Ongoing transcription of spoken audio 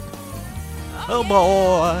Oh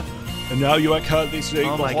boy. And now you are currently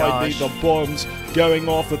seeing behind me the bombs going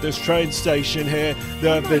off at this train station here.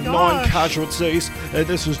 There have been 9 casualties, and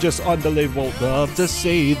this is just unbelievable. Love to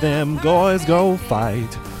see them guys go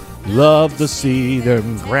fight. Love to see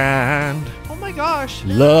them grind. Oh my gosh.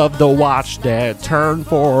 Love to watch that turn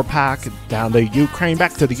for pack down the Ukraine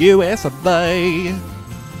back to the US of A.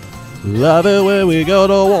 Love it when we go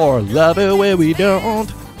to war. Love it when we don't.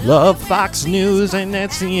 Love Fox News and that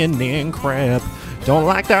CNN crap. Don't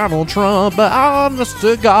like Donald Trump, but honest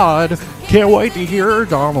to God, can't wait to hear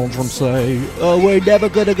Donald Trump say, oh, we're never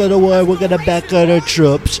gonna go to war, we're gonna back out our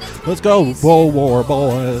troops. Let's go for war,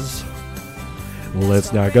 boys.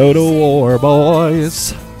 Let's not go to war,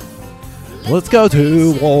 boys. Let's go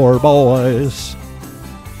to war, boys.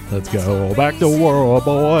 Let's go back to war,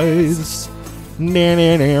 boys. Now.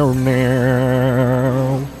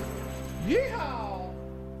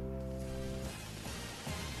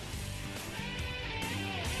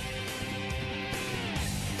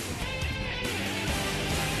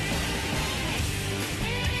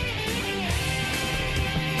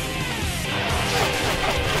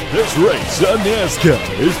 This race on NASCAR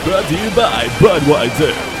is brought to you by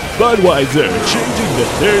Budweiser. Budweiser, changing the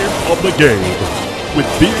name of the game with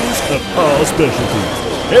beers of all specialties.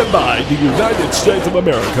 And by the United States of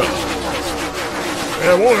America.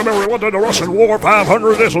 Yeah, welcome everyone to the Russian War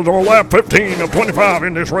 500. This is our lap 15 of 25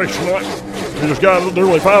 in this race tonight. We just got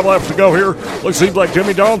literally 5 laps to go here. It seems like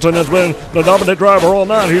Jimmy Johnson has been the dominant driver all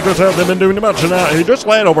night. He just hasn't been doing much tonight. He just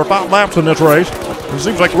led over 5 laps in this race. It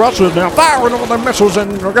seems like Russia is now firing all their missiles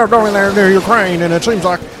and they're going there near Ukraine, and it seems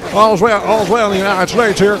like all's well in the United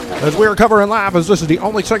States here, as we're covering live, as this is the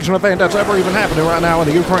only section event that's ever even happening right now on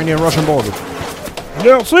the Ukrainian-Russian border.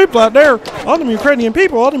 Yeah, it seems like there, all them Ukrainian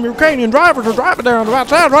people, all them Ukrainian drivers are driving there on the right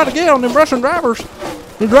side trying to get on them Russian drivers.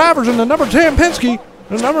 The drivers in the number 10 Penske,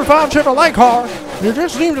 the number 5 Chevrolet car, and it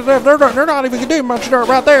just seems as if they're not even doing much dirt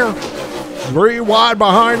right there. 3 wide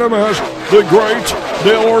behind them as the great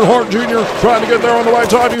Dale Earnhardt Jr. trying to get there on the right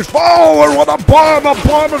side. He's falling with a bomb. The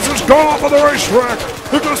bomb has just gone off of the racetrack.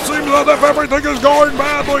 It just seems as if everything is going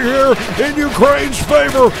badly here in Ukraine's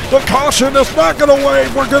favor. The caution is not going to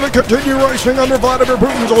wave. We're going to continue racing under Vladimir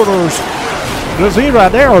Putin's orders. This scene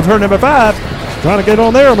right there on turn number 5. Trying to get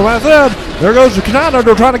on there on the right side. There goes China.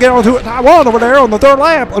 They're trying to get onto Taiwan over there on the 3rd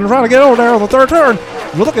lap. And they're trying to get over there on the 3rd turn.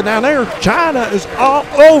 You're looking down there. China is all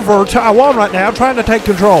over Taiwan right now, trying to take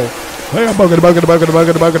control. Yeah, folks, we're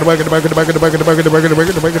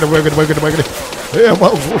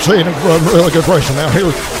seeing a really good racing out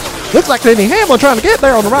here. Looks like Denny Hamlin trying to get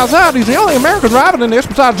there on the right side. He's the only American driving in this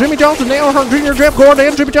besides Jimmy Johnson, Dale Earnhardt Jr., Jeff Gordon,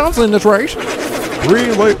 and Jimmy Johnson in this race.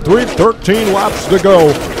 13 laps to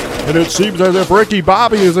go. And it seems as if Ricky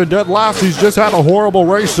Bobby is in dead last. He's just had a horrible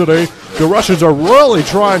race today. The Russians are really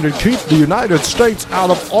trying to keep the United States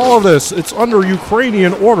out of all of this. It's under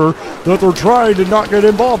Ukrainian order that they're trying to not get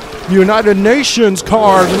involved. The United Nations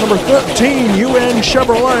car, the number 13 UN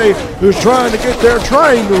Chevrolet, is trying to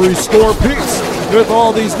restore peace with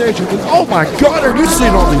all these nations. And oh my God, are you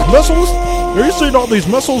seeing all these missiles? Are you seeing all these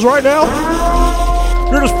missiles right now?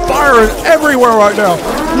 They're just firing everywhere right now.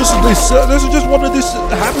 This is just one of the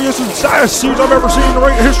happiest and saddest scenes I've ever seen in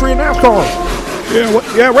the history of NASCAR.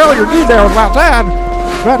 Well, you're good there on the outside.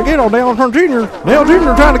 Trying to get on Dale Earnhardt Jr. Dale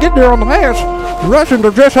Jr. trying to get there on the pass. The Russians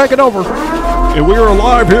are just taking over. And we are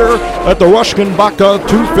live here at the Russian Baca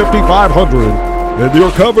 250-500. And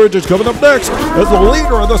your coverage is coming up next as the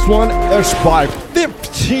leader of this one is by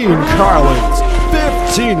 15 car lengths.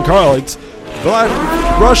 15 car lengths. But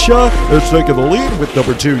Russia is taking the lead with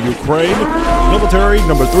number 2, Ukraine, military,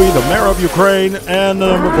 number 3, the mayor of Ukraine, and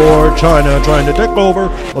number 4, China, trying to take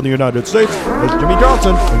over on the United States as Jimmy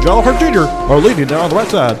Johnson and Dale Earnhardt Jr. are leading down the right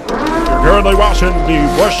side. You're currently watching the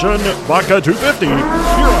Russian Baca 250 here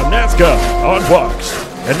on NASCAR on Fox.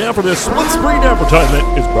 And now for this split-screen advertisement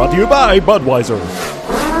is brought to you by Budweiser.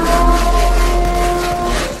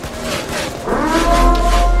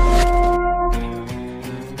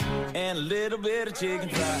 Chicken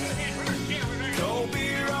fried, cold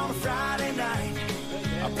beer on a Friday night,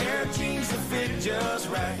 a pair of jeans that fit just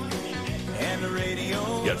right, and the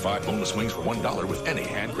radio. Get 5 bonus wings for $1 with any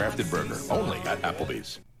handcrafted burger, only at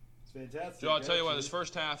Applebee's. Joe, I'll tell you what, this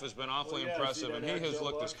first half has been awfully impressive, and he has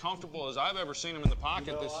looked as comfortable as I've ever seen him in the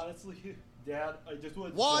pocket. Honestly, Dad, I just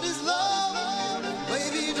want. What is love?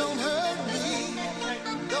 Baby, don't hurt me,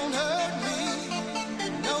 no more.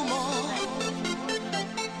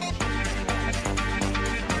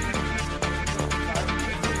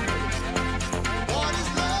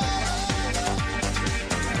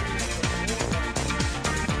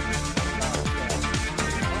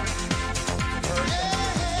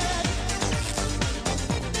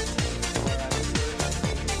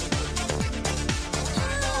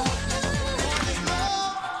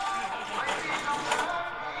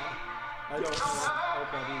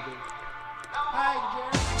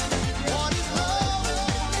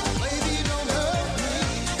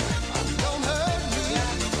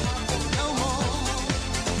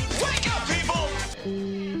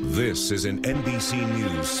 This is an NBC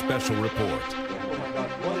News special report.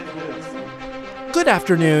 Good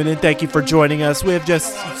afternoon, and thank you for joining us. We have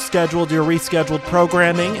just scheduled your rescheduled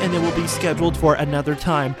programming, and it will be scheduled for another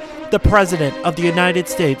time. The President of the United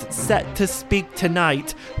States set to speak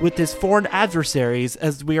tonight with his foreign adversaries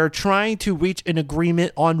as we are trying to reach an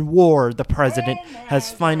agreement on war. The President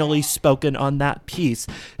has finally spoken on that piece.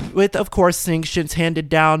 With, of course, sanctions handed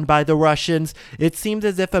down by the Russians, it seems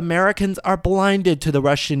as if Americans are blinded to the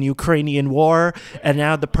Russian-Ukrainian war, and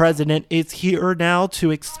now the President is here now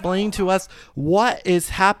to explain to us what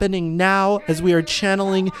is happening now as we are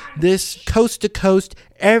channeling this coast to coast.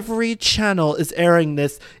 Every channel is airing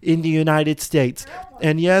this in the United States.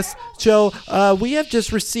 And yes, Joe, we have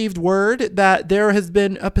just received word that there has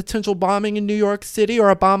been a potential bombing in New York City,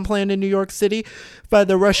 or a bomb plan in New York City by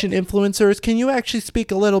the Russian influencers. Can you actually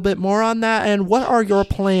speak a little bit more on that? And what are your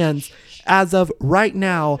plans as of right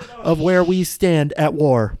now of where we stand at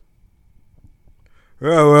war?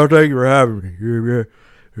 Well, thank you for having me.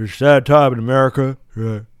 It's a sad time in America.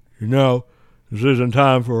 This isn't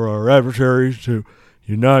time for our adversaries to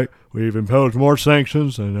unite. We've imposed more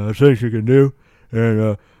sanctions than I think you can do.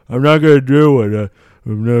 And I'm not going to do what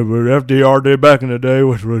FDR did back in the day,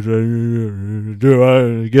 which was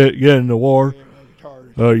get in the war.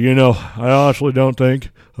 I honestly don't think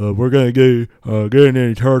we're going to get in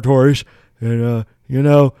any territories. And,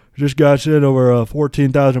 just got sent over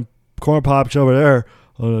 14,000 corn pops over there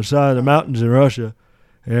on the side of the mountains in Russia.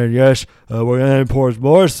 And yes, we're going to impose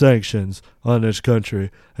more sanctions on this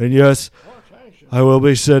country. And yes, I will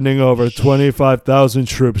be sending over 25,000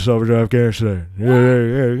 troops over to Afghanistan.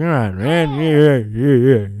 Yeah, come on, man.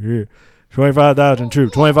 Yeah. 25,000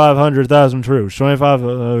 troops, 2,500,000 troops,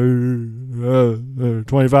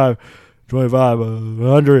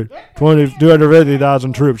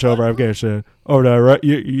 250,000 troops over Afghanistan. Over to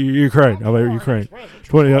Ukraine.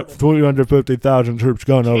 250,000 troops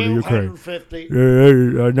going over to Ukraine.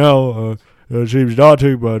 I know it seems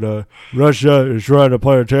daunting, but Russia is trying to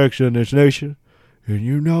play a tax in this nation.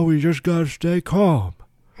 And we just got to stay calm.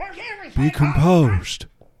 Be composed.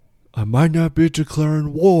 I might not be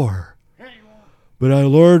declaring war, but I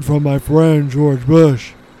learned from my friend George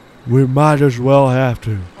Bush, we might as well have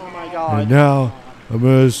to. Oh my God. And now I'm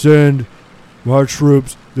going to send my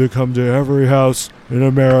troops to come to every house in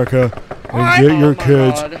America and get your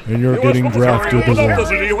kids, and you're getting drafted to war.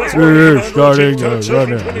 We're starting right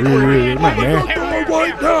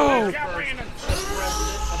now.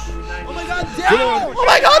 Oh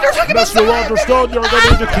my God, they're talking about Mr. Roger Stone, you're going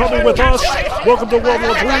to be coming with us. Welcome to World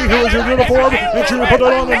War III. Here is your uniform. Make sure you put it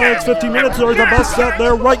on in the next 15 minutes. There's a bus out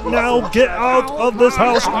there right now. Get out of this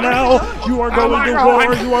house now. You are going to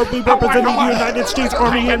war. You are representing the United States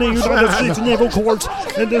Army and the United States Naval Corps.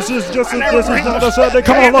 And this is not a Sunday.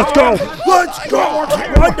 Come on, let's go. Let's go.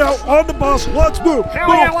 Right now, on the bus. Let's move.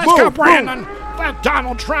 Let's go, Brandon. That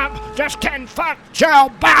Donald Trump just can't fuck Joe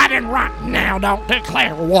Biden right now. Don't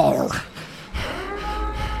declare war.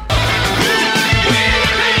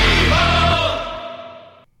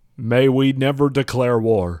 May we never declare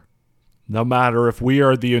war, no matter if we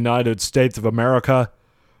are the United States of America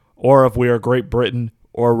or if we are Great Britain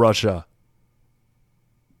or Russia.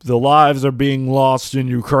 The lives are being lost in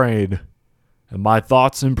Ukraine, and my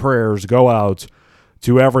thoughts and prayers go out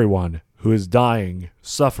to everyone who is dying,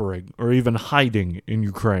 suffering, or even hiding in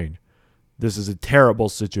Ukraine. This is a terrible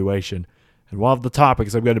situation, and one of the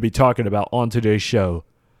topics I'm going to be talking about on today's show.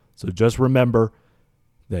 So just remember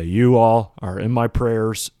that you all are in my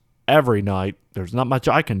prayers every night. There's not much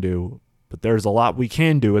I can do, but there's a lot we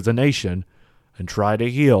can do as a nation and try to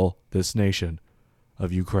heal this nation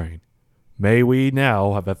of Ukraine. May we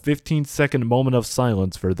now have a 15-second moment of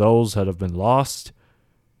silence for those that have been lost.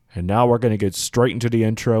 And now we're going to get straight into the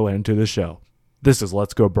intro and into the show. This is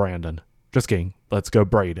Let's Go Brandon. Just kidding. Let's Go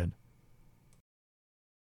Braden.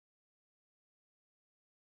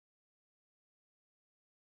 Let's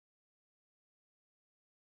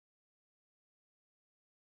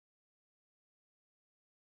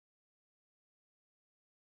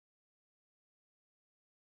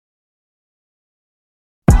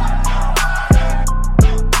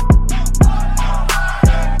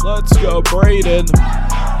go Braden.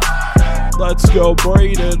 Let's go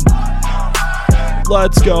Braden.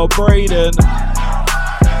 Let's go Braden.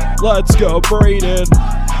 Let's go Braden.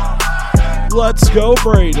 Let's go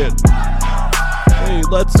Braden. Hey,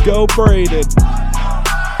 let's go Braden.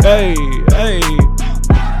 Hey.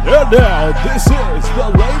 And now, this is the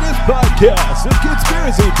latest podcast of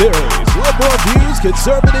conspiracy theories, liberal views,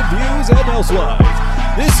 conservative views, and elsewise.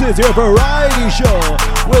 This is your variety show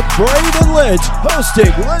with Braden Lynch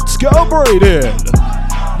hosting Let's Go Braden.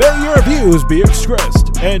 May your views be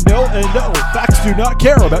expressed. And no, facts do not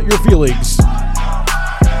care about your feelings.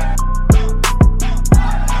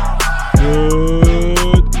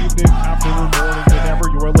 Good evening, afternoon, morning, whenever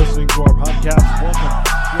you are listening to our podcast. Welcome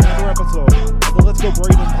to another episode of the Let's Go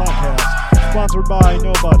Braden podcast, sponsored by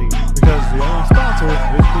nobody, because the only sponsor is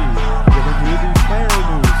me, giving you the fair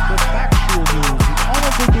news, the factual news, and all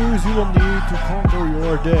of the news you will need to conquer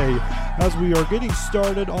your day as we are getting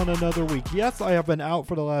started on another week. Yes, I have been out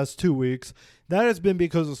for the last 2 weeks. That has been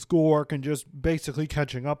because of schoolwork and just basically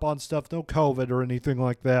catching up on stuff. No COVID or anything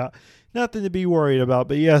like that. Nothing to be worried about.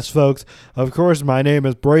 But yes, folks, of course, my name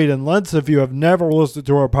is Braden Lentz. If you have never listened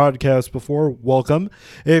to our podcast before, welcome.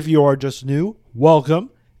 If you are just new,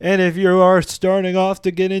 welcome. And if you are starting off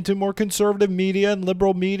to get into more conservative media and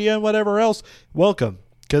liberal media and whatever else, welcome.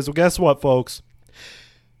 Because guess what, folks?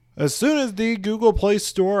 As soon as the Google Play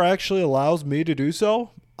Store actually allows me to do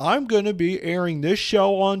so, I'm going to be airing this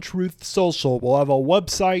show on Truth Social. We'll have a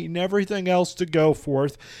website and everything else to go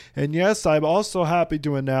forth. And yes, I'm also happy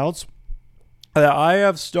to announce that I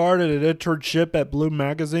have started an internship at Bloom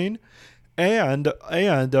Magazine. And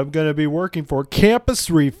I'm going to be working for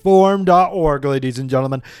campusreform.org, ladies and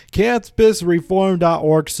gentlemen.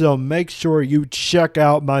 Campusreform.org, so make sure you check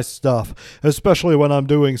out my stuff, especially when I'm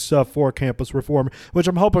doing stuff for Campus Reform, which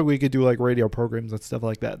I'm hoping we could do like radio programs and stuff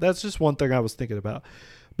like that. That's just one thing I was thinking about.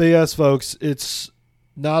 But yes, folks, it's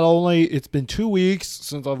been 2 weeks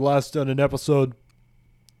since I've last done an episode.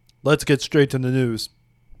 Let's get straight to the news.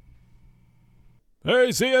 Hey,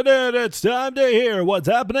 CNN, it's time to hear what's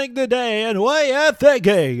happening today and what you're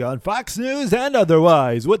thinking on Fox News and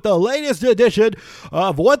otherwise with the latest edition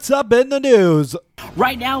of What's Up in the News.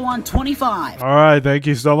 Right now on 25. All right, thank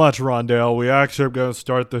you so much, Rondale. We actually are going to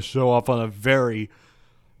start the show off on a very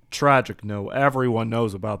tragic note. Everyone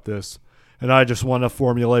knows about this, and I just want to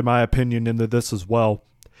formulate my opinion into this as well.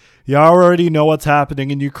 You already know what's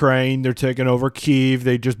happening in Ukraine. They're taking over Kyiv.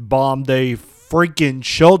 They just bombed a freaking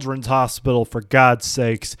children's hospital, for God's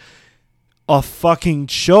sakes. A fucking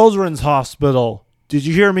children's hospital. Did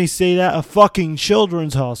you hear me say that? A fucking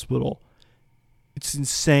children's hospital. It's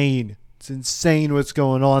insane. It's insane what's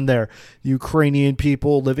going on there. Ukrainian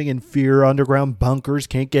people living in fear, underground bunkers,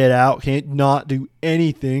 can't get out, can't not do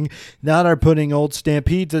anything. Now they're putting old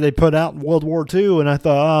stampedes that they put out in World War II, and I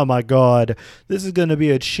thought, oh my God, this is going to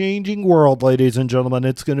be a changing world, ladies and gentlemen.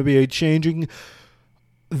 It's going to be a changing,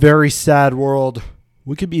 very sad world.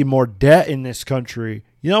 We could be in more debt in this country.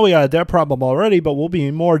 You know, we got a debt problem already, but we'll be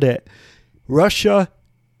in more debt. Russia,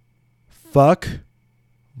 fuck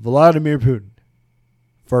Vladimir Putin.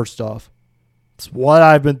 First off, it's what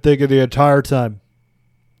I've been thinking the entire time.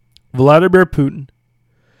 Vladimir Putin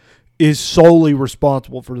is solely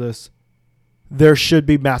responsible for this. There should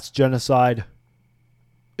be mass genocide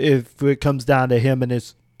if it comes down to him and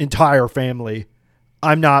his entire family.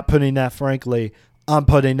 I'm not putting that frankly. I'm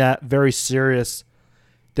putting that very serious.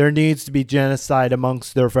 There needs to be genocide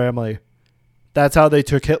amongst their family. That's how they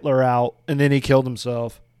took Hitler out, and then he killed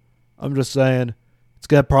himself. I'm just saying, it's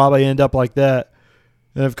going to probably end up like that.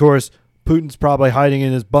 And of course, Putin's probably hiding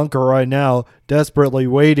in his bunker right now, desperately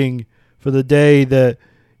waiting for the day that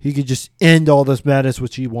he could just end all this madness,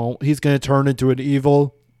 which he won't. He's going to turn into an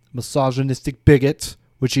evil, misogynistic bigot,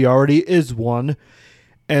 which he already is one.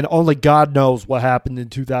 And only God knows what happened in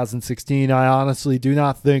 2016. I honestly do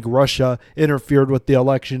not think Russia interfered with the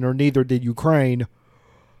election, or neither did Ukraine.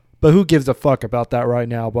 But who gives a fuck about that right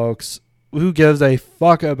now, folks? Who gives a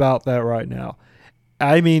fuck about that right now?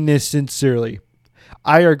 I mean this sincerely.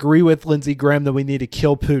 I agree with Lindsey Graham that we need to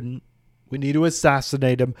kill Putin. We need to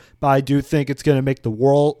assassinate him. But I do think it's going to make the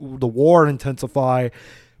war intensify.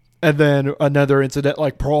 And then another incident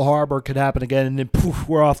like Pearl Harbor could happen again. And then poof,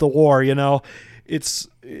 we're off the war, you know.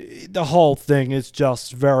 The whole thing is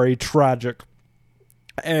just very tragic.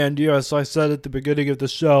 And yes, I said at the beginning of the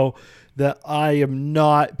show that I am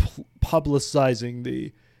not publicizing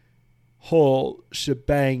the whole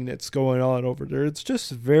shebang that's going on over there. It's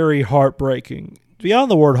just very heartbreaking.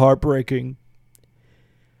 Beyond the word heartbreaking,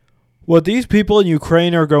 what these people in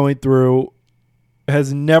Ukraine are going through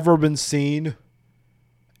has never been seen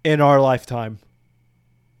in our lifetime.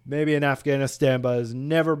 Maybe in Afghanistan, but has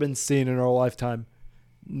never been seen in our lifetime.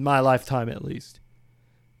 My lifetime, at least.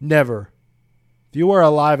 Never. If you were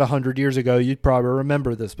alive 100 years ago, you'd probably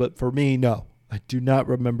remember this. But for me, no. I do not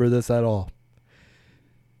remember this at all.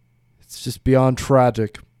 It's just beyond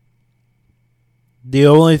tragic. The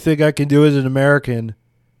only thing I can do as an American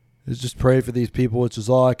is just pray for these people, which is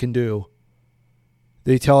all I can do.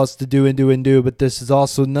 They tell us to do and do and do, but this is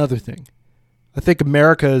also another thing. I think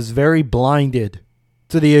America is very blinded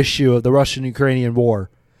to the issue of the Russian-Ukrainian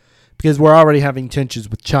war. because we're already having tensions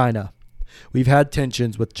with China. We've had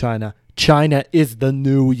tensions with China. China is the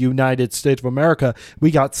new United States of America. We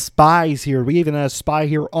got spies here. We even had a spy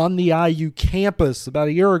here on the IU campus about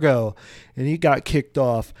a year ago, and he got kicked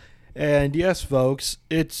off. And yes, folks,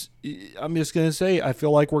 I'm just going to say, I feel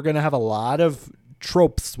like we're going to have a lot of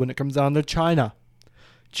tropes when it comes down to China.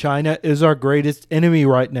 China is our greatest enemy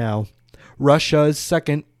right now. Russia is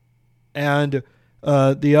second, and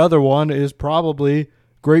the other one is probably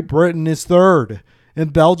Great Britain is third,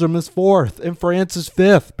 and Belgium is fourth, and France is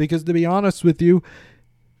fifth. Because to be honest with you,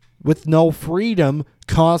 with no freedom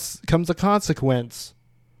comes a consequence.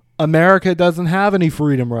 America doesn't have any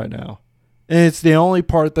freedom right now. And it's the only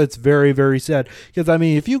part that's very, very sad. Because, I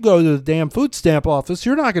mean, if you go to the damn food stamp office,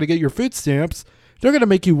 you're not going to get your food stamps. They're going to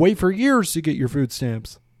make you wait for years to get your food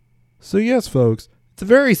stamps. So, yes, folks, it's a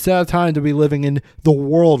very sad time to be living in the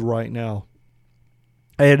world right now.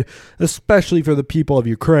 And especially for the people of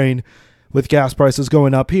Ukraine, with gas prices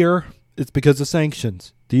going up here, it's because of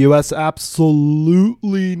sanctions. The U.S.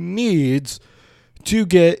 absolutely needs to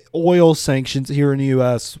get oil sanctions here in the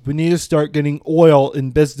U.S. We need to start getting oil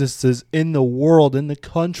in businesses in the world, in the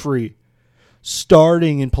country,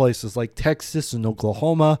 starting in places like Texas and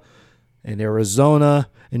Oklahoma and Arizona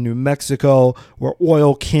and New Mexico, where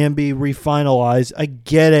oil can be refinalized. I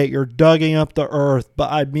get it. You're digging up the earth. But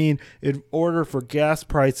I mean, in order for gas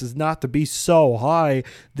prices not to be so high,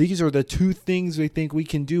 these are the two things we think we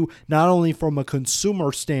can do, not only from a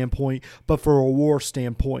consumer standpoint, but for a war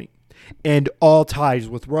standpoint. And all ties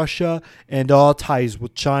with Russia, and all ties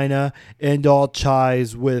with China, and all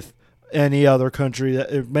ties with any other country,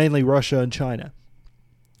 mainly Russia and China.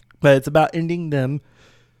 But it's about ending them,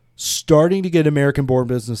 starting to get American-born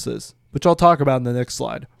businesses, which I'll talk about in the next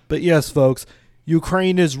slide. But yes, folks,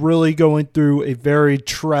 Ukraine is really going through a very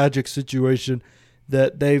tragic situation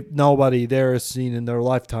that nobody there has seen in their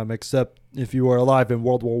lifetime, except if you were alive in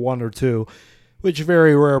World War I or II. Which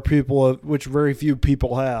very few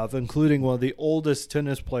people have, including one of the oldest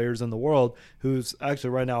tennis players in the world, who's actually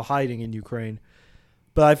right now hiding in Ukraine.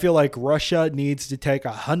 But I feel like Russia needs to take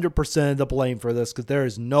 100% of the blame for this, because there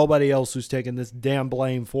is nobody else who's taking this damn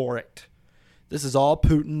blame for it. This is all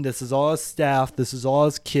Putin. This is all his staff. This is all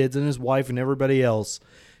his kids and his wife and everybody else.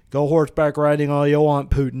 Go horseback riding all you want,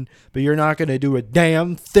 Putin, but you're not going to do a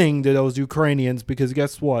damn thing to those Ukrainians, because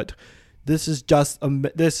guess what? This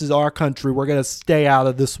is our country. We're going to stay out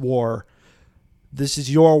of this war. This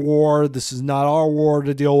is your war. This is not our war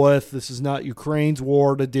to deal with. This is not Ukraine's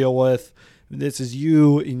war to deal with. This is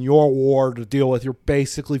you in your war to deal with. You're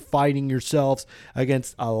basically fighting yourselves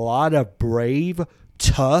against a lot of brave,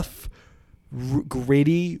 tough,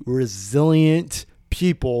 gritty, resilient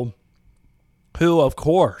people who, of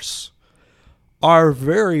course, are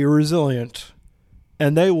very resilient.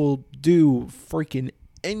 And they will do freaking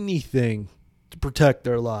anything to protect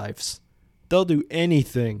their lives. They'll do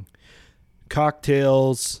anything.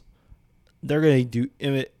 Cocktails. They're going to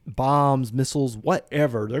do bombs, missiles,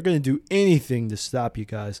 whatever. They're going to do anything to stop you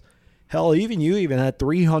guys. Hell, you even had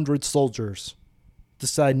 300 soldiers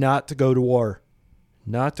decide not to go to war.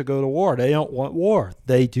 Not to go to war. They don't want war.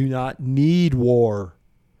 They do not need war.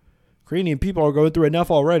 Ukrainian people are going through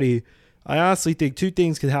enough already. I honestly think two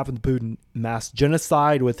things can happen to Putin. Mass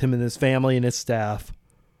genocide with him and his family and his staff.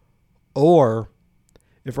 Or,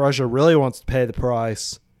 if Russia really wants to pay the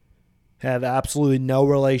price, have absolutely no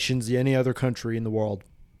relations to any other country in the world.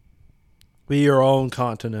 Be your own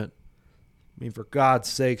continent. I mean, for God's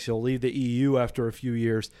sakes, you'll leave the EU after a few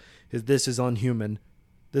years, because this is unhuman.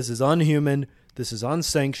 This is unhuman, this is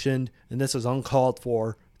unsanctioned, and this is uncalled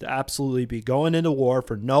for, to absolutely be going into war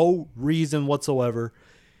for no reason whatsoever.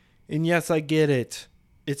 And yes, I get it.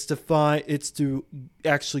 It's to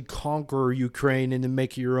actually conquer Ukraine and to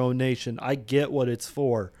make it your own nation. I get what it's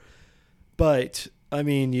for. But, I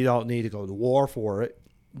mean, you don't need to go to war for it.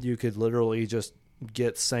 You could literally just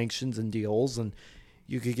get sanctions and deals, and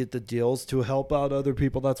you could get the deals to help out other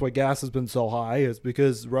people. That's why gas has been so high, is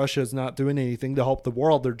because Russia's not doing anything to help the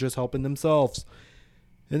world. They're just helping themselves.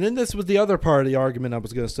 And then this was the other part of the argument I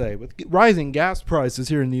was going to say. With rising gas prices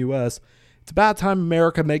here in the U.S., it's about time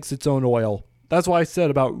America makes its own oil. That's why I said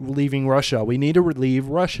about leaving Russia. We need to leave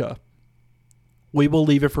Russia. We will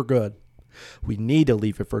leave it for good. We need to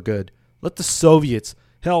leave it for good. Let the Soviets.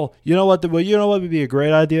 Hell, you know what would be a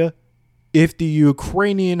great idea? If the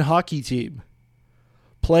Ukrainian hockey team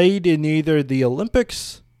played in either the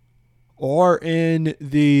Olympics or in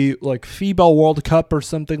the FIBA World Cup or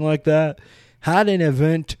something like that, had an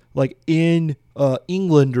event like in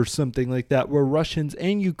England or something like that, where Russians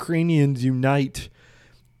and Ukrainians unite,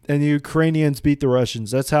 and the Ukrainians beat the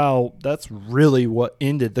Russians. That's really what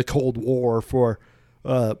ended the Cold War for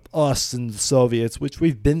us and the Soviets, which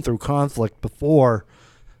we've been through conflict before,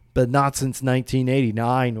 but not since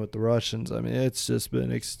 1989 with the Russians. I mean, it's just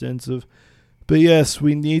been extensive. But yes,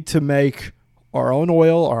 we need to make our own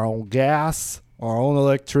oil, our own gas, our own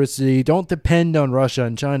electricity. Don't depend on Russia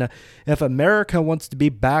and China. If America wants to be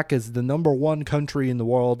back as the number one country in the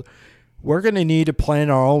world, we're going to need to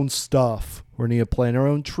plant our own stuff. We're going to need to plant our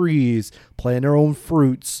own trees, plant our own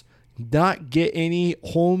fruits, not get any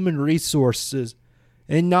human resources.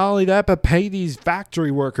 And not only that, but pay these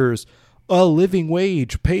factory workers a living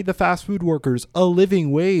wage. Pay the fast food workers a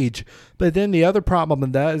living wage. But then the other problem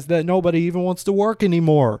with that is that nobody even wants to work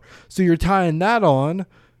anymore. So you're tying that on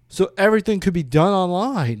so everything could be done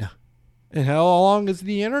online. And how long is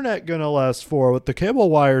the internet going to last for with the cable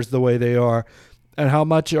wires the way they are? And how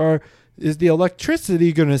much is the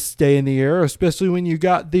electricity going to stay in the air, especially when you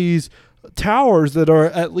got these towers that are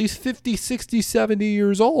at least 50, 60, 70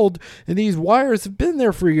 years old, and these wires have been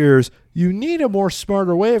there for years. You need a more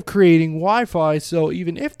smarter way of creating Wi-Fi, so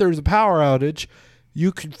even if there's a power outage,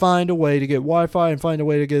 you can find a way to get Wi-Fi and find a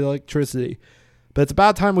way to get electricity. But it's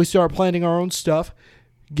about time we start planting our own stuff,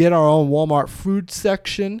 get our own Walmart food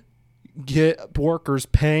section, get workers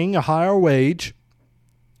paying a higher wage,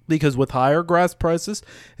 because with higher gas prices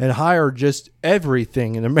and higher just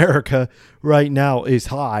everything in America right now is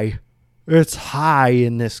high. It's high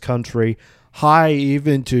in this country, high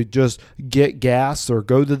even to just get gas or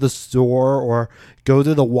go to the store or go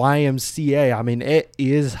to the YMCA. I mean, it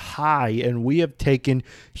is high, and we have taken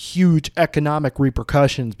huge economic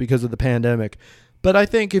repercussions because of the pandemic. But I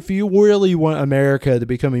think if you really want America to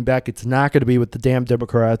be coming back, it's not going to be with the damn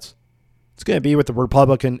Democrats. It's going to be with the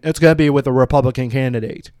Republican. It's going to be with a Republican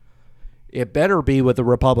candidate. It better be with a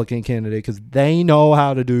Republican candidate because they know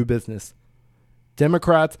how to do business.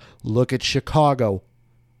 Democrats, look at Chicago,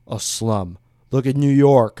 a slum. Look at New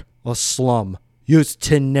York, a slum. Used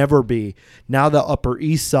to never be. Now the Upper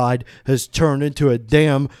East Side has turned into a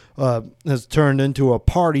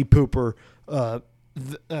party pooper,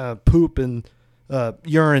 poop and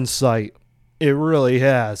urine site. It really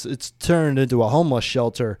has. It's turned into a homeless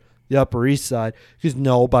shelter, the Upper East Side, because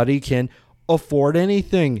nobody can afford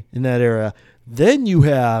anything in that area. Then you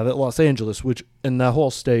have at Los Angeles, which and the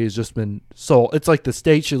whole state has just been so. It's like the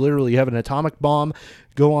state should literally have an atomic bomb,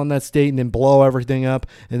 go on that state and then blow everything up,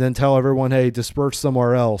 and then tell everyone, hey, disperse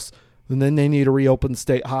somewhere else. And then they need to reopen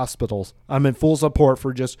state hospitals. I'm in full support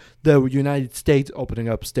for just the United States opening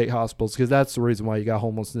up state hospitals because that's the reason why you got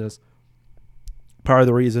homelessness. Part of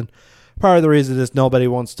the reason is nobody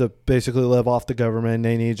wants to basically live off the government. And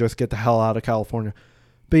they need to just get the hell out of California.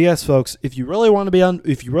 But yes, folks, if you really want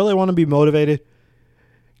to be motivated,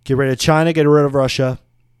 get rid of China, get rid of Russia.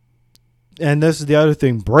 And this is the other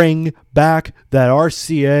thing. Bring back that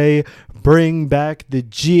RCA, bring back the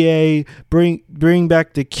GA, bring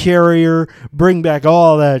back the carrier, bring back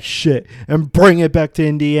all that shit, and bring it back to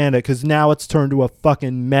Indiana because now it's turned to a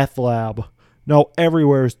fucking meth lab. No,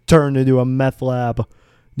 everywhere is turned into a meth lab.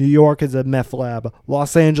 New York is a meth lab.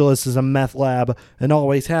 Los Angeles is a meth lab and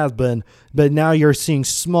always has been. But now you're seeing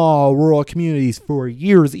small rural communities for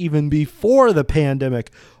years, even before the pandemic.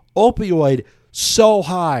 Opioid so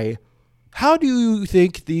high. How do you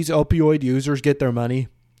think these opioid users get their money?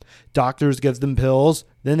 Doctors give them pills,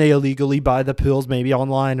 then they illegally buy the pills maybe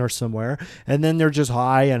online or somewhere, and then they're just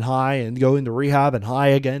high and go into rehab and high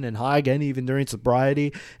again, even during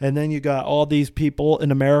sobriety. And then you got all these people in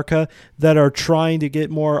America that are trying to get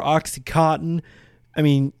more Oxycontin. I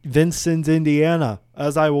mean, Vincent's, Indiana,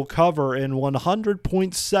 as I will cover in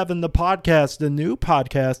 100.7 the podcast, the new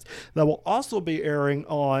podcast that will also be airing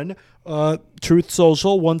on Truth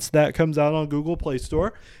Social once that comes out on Google Play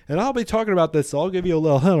Store. And I'll be talking about this, so I'll give you a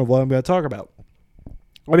little hint of what I'm going to talk about.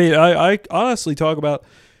 I mean, I honestly talk about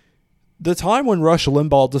the time when Rush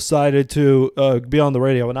Limbaugh decided to be on the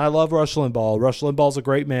radio. And I love Rush Limbaugh. Rush Limbaugh's a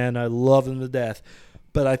great man. I love him to death.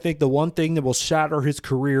 But I think the one thing that will shatter his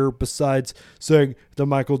career, besides saying to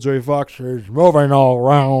Michael J. Fox, he's moving all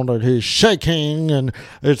around and he's shaking and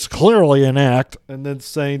it's clearly an act, and then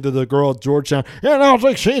saying to the girl at Georgetown, you don't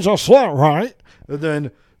think she's a slut, right? And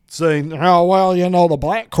then saying, oh, well, the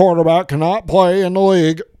black quarterback cannot play in the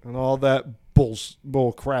league, and all that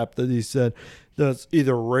bull crap that he said. That's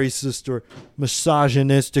either racist or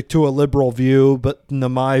misogynistic to a liberal view, but in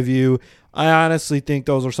my view, I honestly think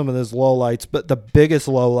those are some of his lowlights. But the biggest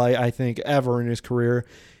lowlight, I think, ever in his career,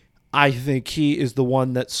 I think he is the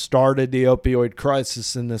one that started the opioid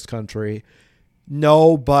crisis in this country.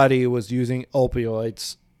 Nobody was using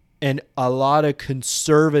opioids. And a lot of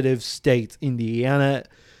conservative states, Indiana,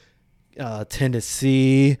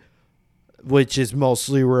 Tennessee, which is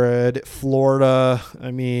mostly red, Florida,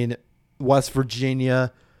 West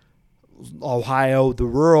Virginia, Ohio, the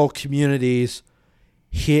rural communities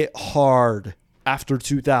hit hard after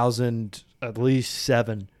 2000, at least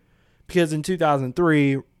 7. Because in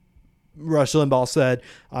 2003, Rush Limbaugh said,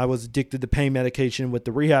 I was addicted to pain medication with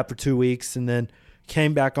the rehab for 2 weeks and then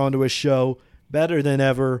came back onto his show better than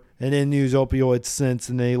ever and didn't use opioids since,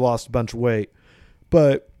 and then he lost a bunch of weight.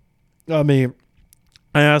 But, I mean,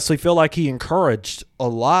 I honestly feel like he encouraged a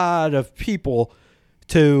lot of people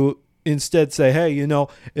to instead say, hey, you know,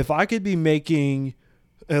 if I could be making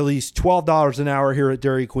at least $12 an hour here at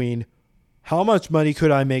Dairy Queen, how much money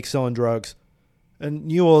could I make selling drugs?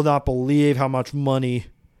 And you will not believe how much money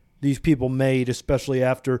these people made, especially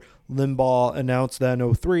after Limbaugh announced that in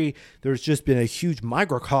 2003. There's just been a huge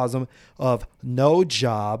microcosm of no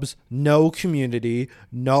jobs, no community,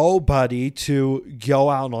 nobody to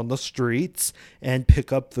go out on the streets and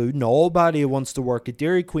pick up food. Nobody wants to work at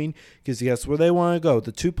Dairy Queen because guess where they want to go?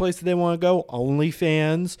 The 2 places they want to go,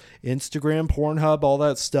 OnlyFans, Instagram, Pornhub, all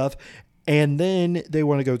that stuff. And then they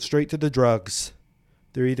want to go straight to the drugs.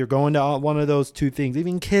 They're either going to one of those 2 things.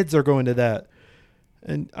 Even kids are going to that.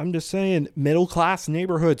 And I'm just saying, middle-class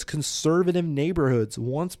neighborhoods, conservative neighborhoods,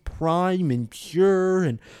 once prime and pure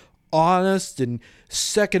and honest and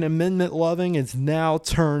Second Amendment loving, is now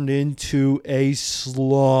turned into a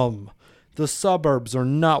slum. The suburbs are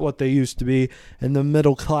not what they used to be, and the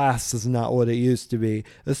middle class is not what it used to be,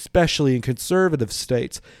 especially in conservative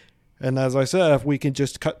states. And as I said, if we can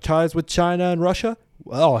just cut ties with China and Russia,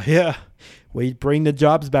 well, yeah, we bring the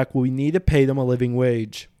jobs back. We need to pay them a living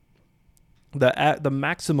wage. The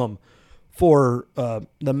maximum for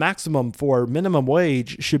minimum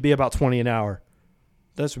wage should be about $20 an hour.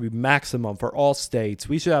 That should be maximum for all states.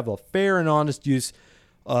 We should have a fair and honest use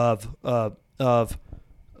of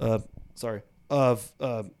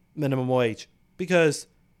minimum wage, because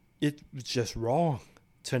it's just wrong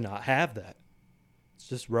to not have that. It's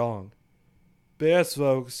just wrong. But yes,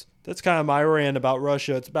 folks, that's kind of my rant about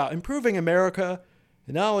Russia. It's about improving America.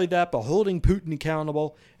 And not only that, but holding Putin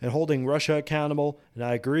accountable and holding Russia accountable. And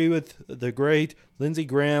I agree with the great Lindsey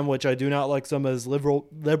Graham, which I do not like some of his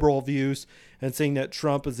liberal views, and saying that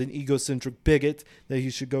Trump is an egocentric bigot, that he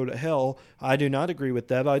should go to hell. I do not agree with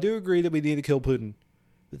that, but I do agree that we need to kill Putin.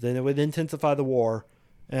 But then it would intensify the war,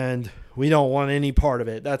 and we don't want any part of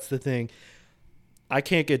it. That's the thing. I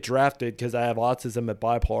can't get drafted because I have autism and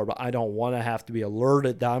bipolar, but I don't want to have to be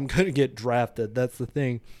alerted that I'm going to get drafted. That's the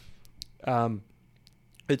thing.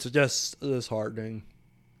 It's just disheartening.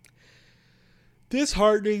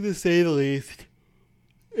 Disheartening to say the least.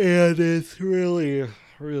 And it's really,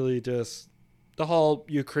 really just, the whole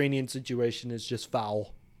Ukrainian situation is just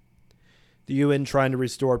foul. The UN trying to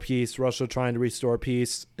restore peace, Russia trying to restore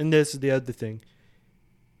peace. And this is the other thing.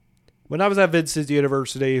 When I was at Vincennes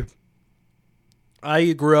University,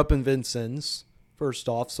 I grew up in Vincennes, first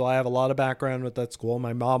off, so I have a lot of background with that school.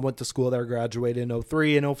 My mom went to school there, graduated in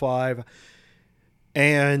 2003 and 2005.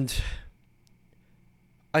 And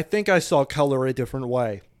I think I saw color a different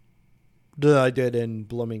way than I did in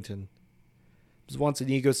Bloomington. I was once an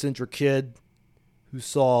egocentric kid who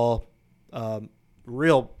saw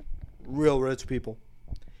real rich people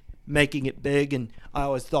making it big, and I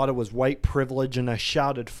always thought it was white privilege, and I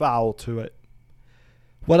shouted foul to it.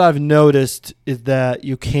 What I've noticed is that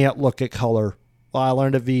you can't look at color. What I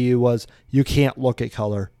learned at VU was you can't look at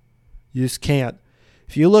color. You just can't.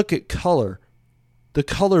 If you look at color, the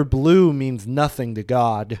color blue means nothing to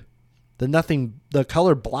God. The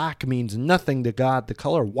color black means nothing to God. The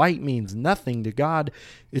color white means nothing to God.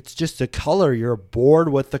 It's just a color. You're bored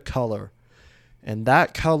with the color. And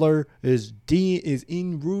that color is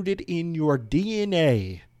rooted in your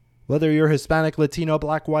DNA. Whether you're Hispanic, Latino,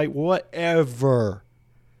 black, white, whatever.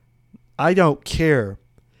 I don't care.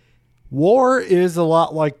 War is a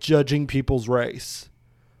lot like judging people's race.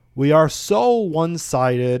 We are so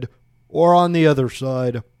one-sided, or on the other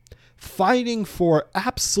side, fighting for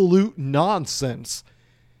absolute nonsense.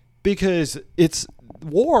 Because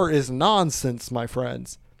war is nonsense, my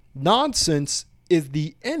friends. Nonsense is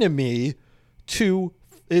the enemy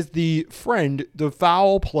is the friend to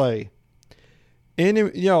foul play. And,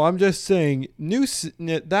 I'm just saying,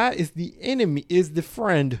 that is the enemy, is the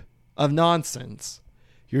friend of nonsense.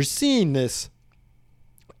 You're seeing this.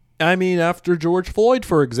 I mean, after George Floyd,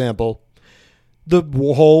 for example, the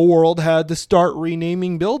whole world had to start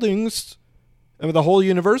renaming buildings. I mean, the whole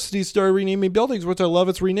university started renaming buildings, which I love.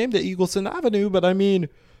 It's renamed to Eagleson Avenue, but I mean,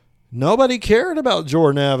 nobody cared about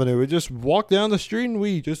Jordan Avenue. We just walked down the street and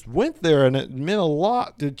we just went there, and it meant a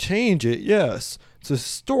lot to change it. Yes, it's a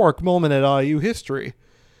historic moment at IU history.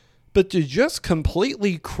 But to just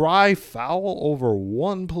completely cry foul over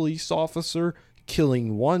one police officer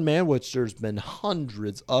killing one man, which there's been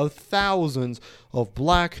hundreds of thousands of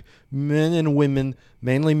black men and women,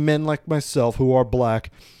 mainly men like myself who are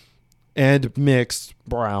black and mixed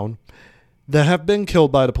brown, that have been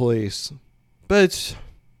killed by the police. But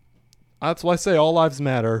that's why I say all lives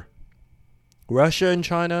matter. Russia and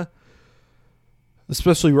China,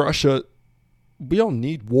 especially Russia, we don't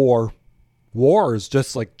need war. War is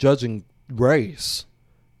just like judging race.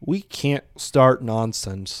 We can't start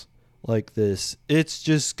nonsense like this. It's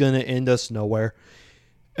just going to end us nowhere.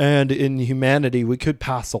 And in humanity, we could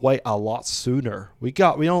pass away a lot sooner. We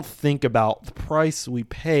don't think about the price we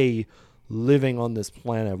pay living on this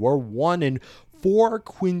planet. We're 1 in 4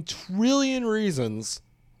 quintillion reasons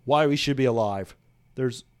why we should be alive.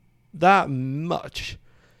 There's that much.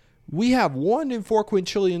 We have 1 in 4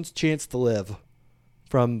 quintillions chance to live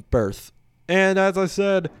from birth. And as I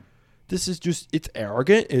said, this is just, it's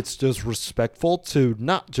arrogant. It's disrespectful to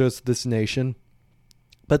not just this nation,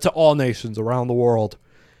 but to all nations around the world.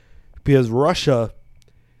 Because Russia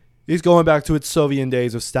is going back to its Soviet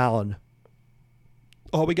days of Stalin.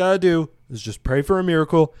 All we gotta do is just pray for a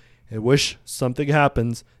miracle and wish something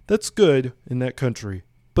happens that's good in that country.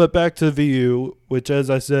 But back to VU, which, as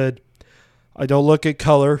I said, I don't look at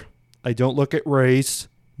color, I don't look at race,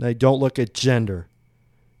 and I don't look at gender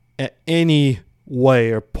at any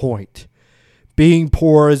way or point. Being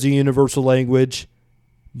poor is a universal language.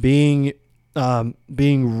 Being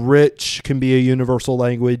rich can be a universal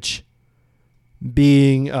language.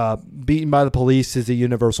 Being beaten by the police is a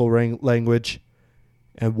universal language.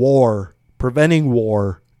 And war, preventing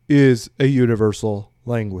war, is a universal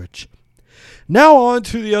language. Now on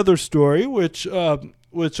to the other story, which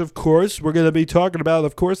of course we're going to be talking about,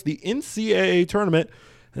 of course, the NCAA tournament,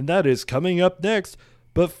 and that is coming up next.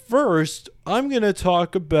 But first, I'm going to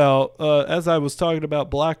talk about, as I was talking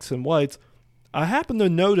about blacks and whites, I happened to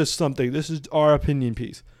notice something. This is our opinion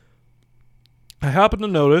piece. I happened to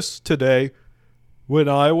notice today when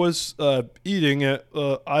I was eating at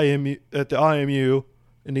the IMU,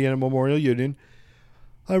 Indiana Memorial Union,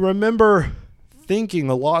 I remember thinking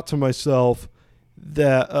a lot to myself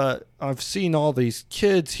that I've seen all these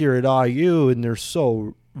kids here at IU and they're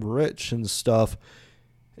so rich and stuff,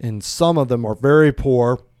 and some of them are very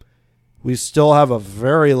poor. We still have a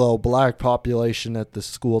very low black population at the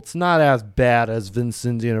school. It's not as bad as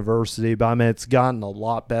Vincennes University, but I mean, it's gotten a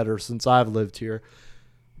lot better since I've lived here.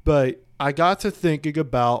 But I got to thinking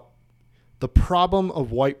about the problem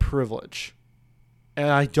of white privilege. And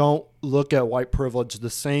I don't look at white privilege the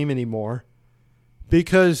same anymore,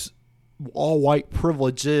 because all white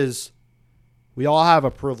privilege is, we all have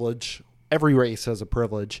a privilege. Every race has a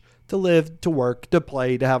privilege to live, to work, to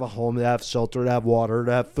play, to have a home, to have shelter, to have water,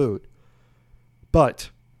 to have food.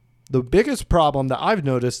 But the biggest problem that I've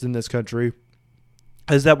noticed in this country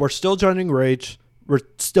is that we're still judging race. We're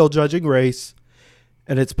still judging race,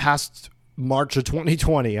 and it's past March of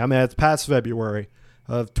 2020. I mean, it's past February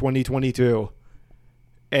of 2022.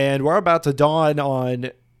 And we're about to dawn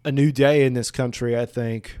on a new day in this country, I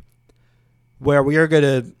think, where we are going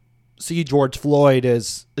to see George Floyd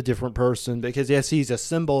as a different person, because, yes, he's a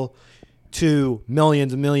symbol to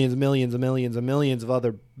millions and millions and millions and millions and millions of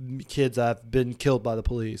other kids that have been killed by the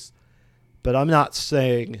police. But I'm not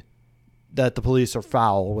saying that the police are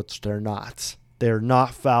foul, which they're not. They're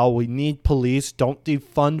not foul. We need police. Don't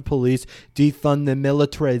defund police. Defund the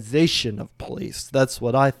militarization of police. That's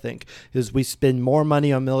what I think, is we spend more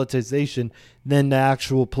money on militarization than the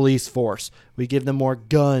actual police force. We give them more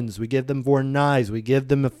guns. We give them more knives. We give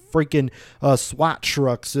them a freaking SWAT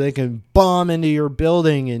truck so they can bomb into your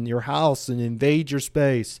building and your house and invade your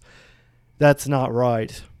space. That's not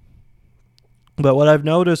right. But what I've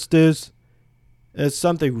noticed is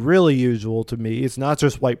something really usual to me. It's not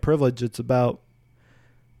just white privilege. It's about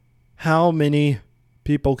how many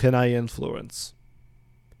people can I influence?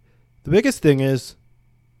 The biggest thing is,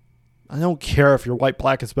 I don't care if you're white,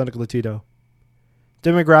 black, Hispanic, Latino.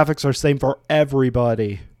 Demographics are the same for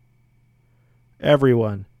everybody.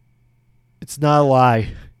 Everyone. It's not a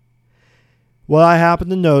lie. What I happen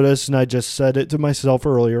to notice, and I just said it to myself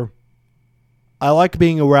earlier, I like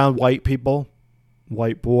being around white people.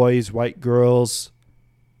 White boys, white girls,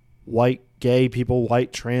 white gay people,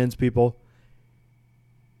 white trans people.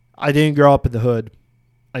 I didn't grow up in the hood.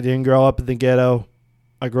 I didn't grow up in the ghetto.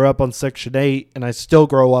 I grew up on Section 8, and I still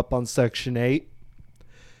grow up on Section 8.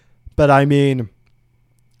 But I mean,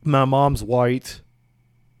 my mom's white,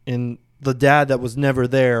 and the dad that was never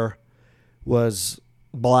there was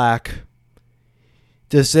black.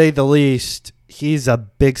 To say the least, he's a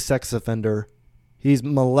big sex offender. He's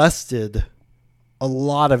molested a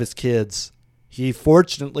lot of his kids. He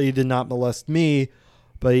fortunately did not molest me,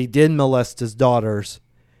 but he did molest his daughters,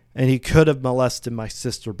 and he could have molested my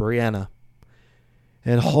sister Brianna.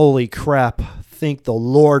 And holy crap, thank the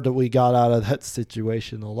Lord that we got out of that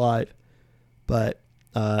situation alive. But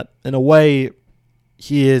in a way,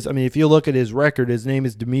 he is, I mean, if you look at his record, his name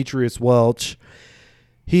is Demetrius Welch.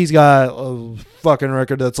 He's got a fucking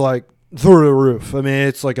record that's like through the roof. I mean,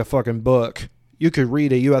 it's like a fucking book. You could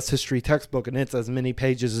read a U.S. history textbook and it's as many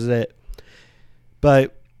pages as it.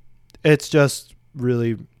 But it's just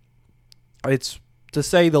really, it's, to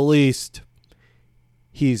say the least,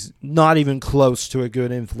 he's not even close to a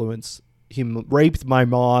good influence. He raped my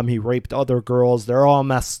mom. He raped other girls. They're all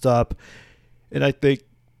messed up. And I think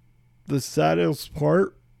the saddest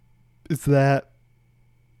part is that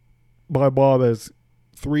my mom has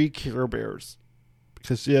 3 Care Bears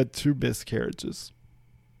because she had 2 miscarriages.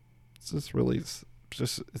 It's just really,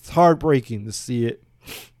 it's heartbreaking to see it.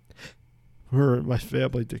 Her and my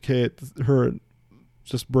family decay. Her and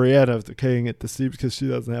just Brianna decaying at the seams because she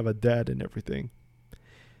doesn't have a dad and everything.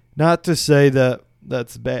 Not to say that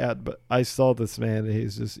that's bad, but I saw this man and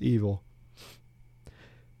he's just evil.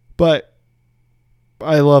 But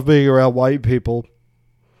I love being around white people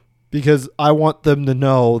because I want them to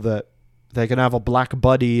know that they can have a black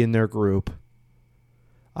buddy in their group.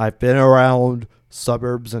 I've been around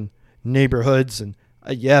suburbs and neighborhoods, and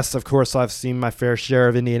yes, of course, I've seen my fair share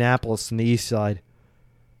of Indianapolis and the East Side.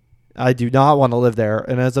 I do not want to live there,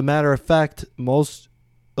 and as a matter of fact, most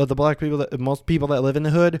people that live in the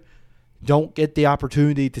hood don't get the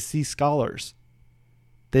opportunity to see scholars.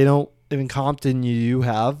 They don't. In Compton, you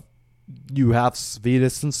have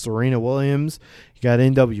Svitas and Serena Williams. You got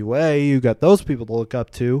NWA. You got those people to look up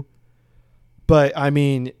to. But, I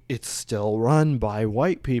mean, it's still run by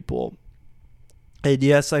white people. And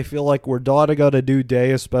yes, I feel like we're daughter got a new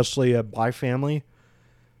day, especially at my family,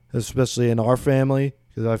 especially in our family,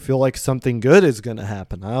 because I feel like something good is going to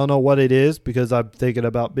happen. I don't know what it is because I'm thinking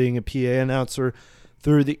about being a PA announcer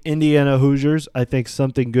through the Indiana Hoosiers. I think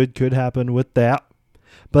something good could happen with that.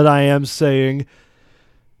 But I am saying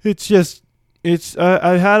I've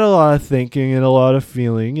had a lot of thinking and a lot of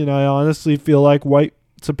feeling, and I honestly feel like white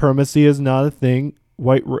supremacy is not a thing.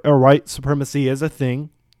 White supremacy is a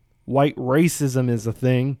thing. White racism is a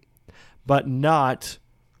thing, but not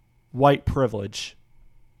white privilege,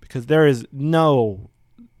 because there is no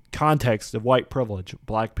context of white privilege.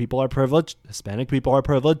 Black people are privileged. Hispanic people are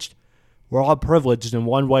privileged. We're all privileged in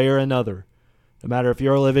one way or another, no matter if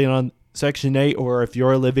you're living on Section 8 or if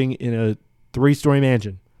you're living in a 3-story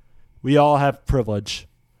mansion. We all have privilege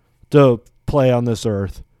to play on this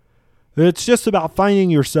earth. It's just about finding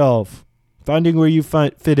yourself, finding where you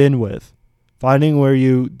fit in with, finding where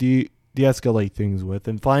you de-escalate things with,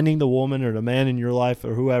 and finding the woman or the man in your life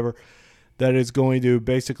or whoever that is going to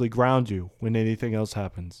basically ground you when anything else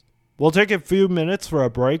happens. We'll take a few minutes for a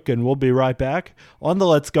break, and we'll be right back on the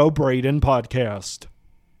Let's Go Braden podcast.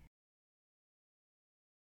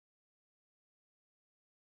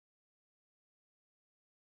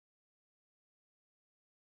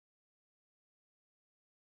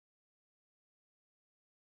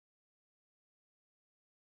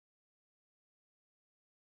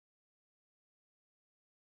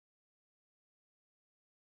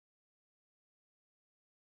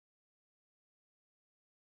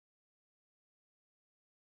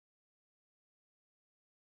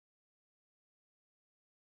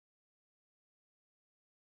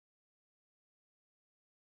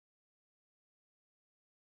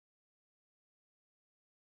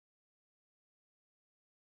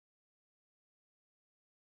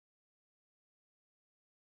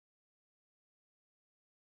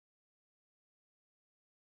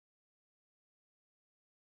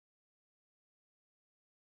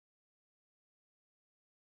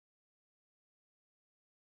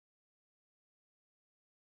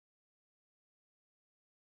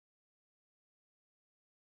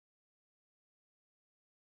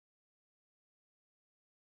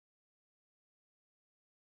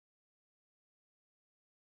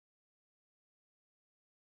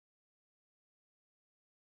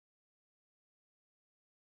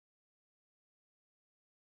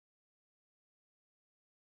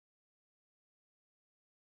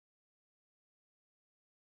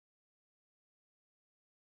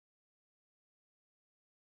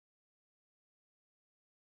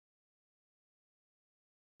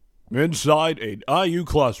 Inside an IU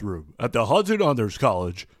classroom at the Hudson Honors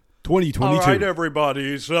College, 2022. All right,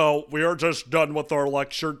 everybody. So we are just done with our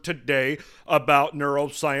lecture today about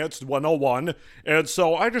Neuroscience 101. And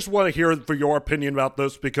so I just want to hear for your opinion about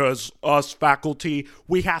this, because us faculty,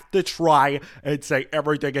 we have to try and say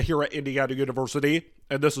everything here at Indiana University.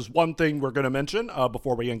 And this is one thing we're going to mention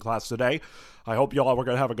before we end class today. I hope y'all are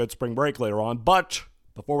going to have a good spring break later on. But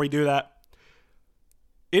before we do that,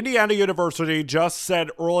 Indiana University just said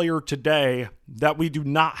earlier today that we do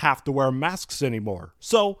not have to wear masks anymore.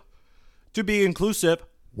 So, to be inclusive,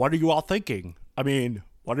 what are you all thinking? I mean,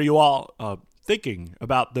 what are you all thinking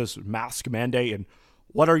about this mask mandate, and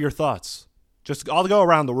what are your thoughts? Just, I'll go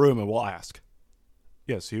around the room and we'll ask.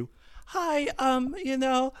 Yes, you? Hi,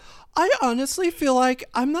 I honestly feel like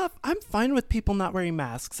I'm fine with people not wearing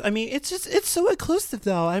masks. I mean, it's so inclusive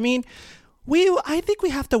though. I mean, I think we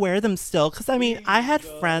have to wear them still, because I mean, I had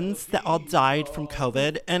friends that all died from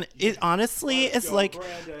COVID, and it honestly is like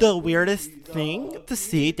the weirdest thing to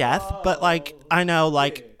see death, but like, I know,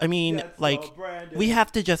 like, I mean, like, we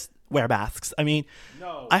have to just wear masks. I mean,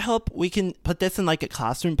 I hope we can put this in like a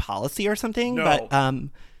classroom policy or something, but,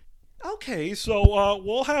 Okay, so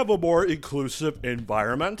we'll have a more inclusive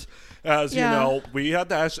environment. As you know, we had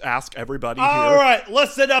to ask everybody here. All right,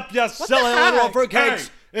 listen up, you silly little fruitcakes,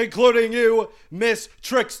 including you, Miss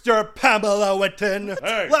Trickster Pamela Whitten.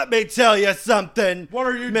 Hey. Let me tell you something. What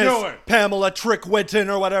are you Miss doing? Pamela Trick Whitten,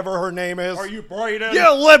 or whatever her name is. Are you braiding?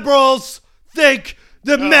 You liberals think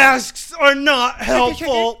the masks are not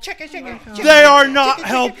helpful. They are not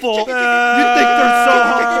helpful. You think they're so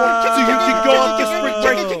helpful so you can go up to spring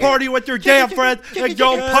break party with your damn friends and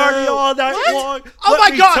go party all night long? Oh Let my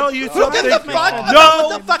me God! tell you Who something. gives a fuck No about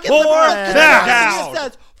what the fucking more liberal masks.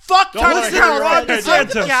 says? Fuck Listen, Turner Ron Peterson.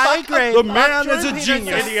 DeSantis. Yeah, I agree. The man Fuck is a Jordan genius.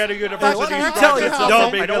 Peterson. Indiana University. Fuck You tell Jordan yourself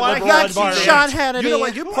Peterson. being a Fuck liberal environment. Sean Hannity. You know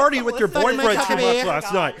what? You partied with your Fuck boyfriend too Huckabee. much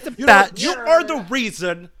last night. You know, Bat- you are the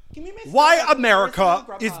reason why America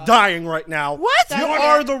is dying right now. What? You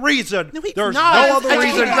are the reason. No, he's There's not. no other I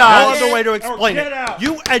reason, think no he's other way to explain get it. out.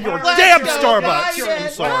 You and your Let's damn go Starbucks. Biden.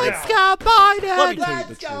 I'm sorry. Let's go Biden. Let me tell you the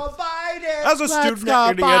Let's truth. go Biden. As a Let's student go at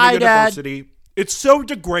Indiana Biden. University, it's so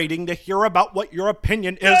degrading to hear about what your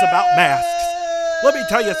opinion is about masks. Let me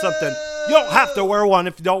tell you something. You don't have to wear one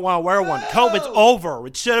if you don't want to wear one. COVID's over.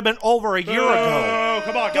 It should have been over a year ago. Oh,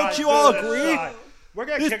 come on, Don't guys. you all agree? We're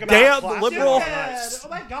going to This kick him damn out of class. liberal. Oh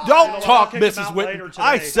my God. Don't talk, kick him Mrs. out later Whitten. today.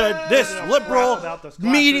 I said this liberal about this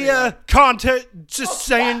class media anyway. content just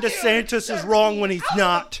saying DeSantis is wrong when he's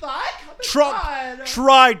not. Trump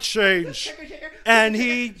tried change, and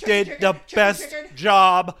he did the best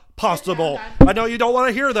job possible. I know you don't want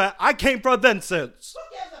to hear that. I came from Vincent's.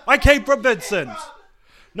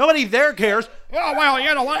 Nobody there cares. Oh, well,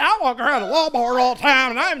 you know what? I walk around the Walmart all the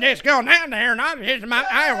time, and I'm just going down there, and I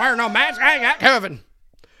ain't wearing no mask. I ain't got COVID.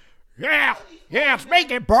 Yeah,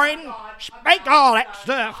 speaking, Braden, speak all that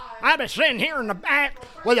stuff. I've been sitting here in the back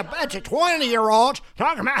with a bunch of 20-year-olds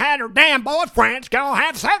talking about how their damn boyfriends gonna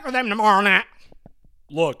have sex with them tomorrow night.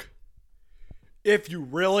 Look, if you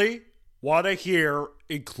really want to hear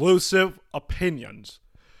inclusive opinions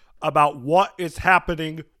about what is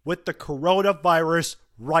happening with the coronavirus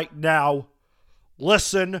right now,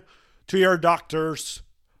 listen to your doctors,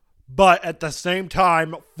 but at the same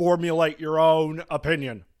time, formulate your own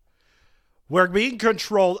opinion. We're being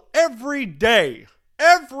controlled every day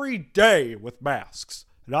with masks.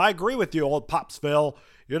 And I agree with you, old Popsville.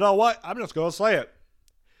 You know what? I'm just going to say it.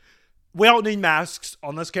 We don't need masks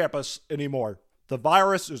on this campus anymore. The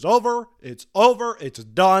virus is over. It's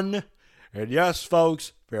done. And yes,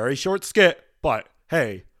 folks, very short skit, but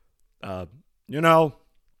hey,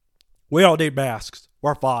 we don't need masks.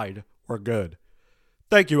 We're fine. We're good.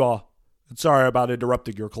 Thank you all. And sorry about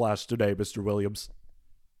interrupting your class today, Mr. Williams.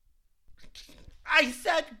 I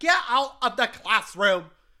said get out of the classroom.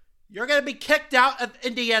 You're going to be kicked out of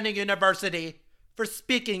Indiana University for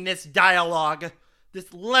speaking this dialogue.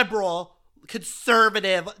 This liberal,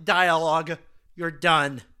 conservative dialogue. You're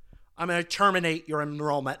done. I'm going to terminate your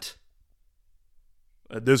enrollment.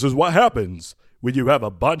 And this is what happens when you have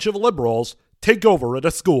a bunch of liberals take over at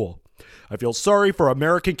a school. I feel sorry for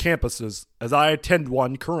American campuses as I attend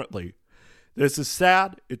one currently. This is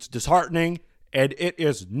sad, it's disheartening, and it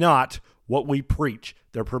is not what we preach.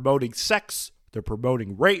 They're promoting sex, they're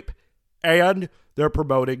promoting rape, and they're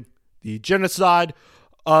promoting the genocide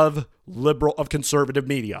of conservative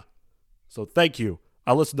media. So thank you.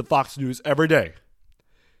 I listen to Fox News every day.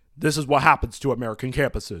 This is what happens to American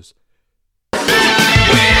campuses.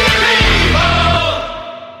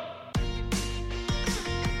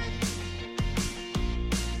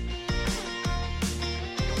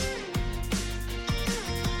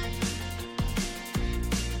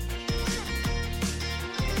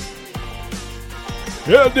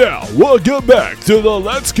 And now, welcome back to the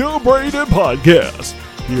Let's Go Braden podcast.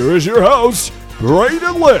 Here is your host,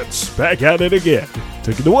 Braden Litz, back at it again.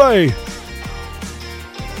 Take it away. Say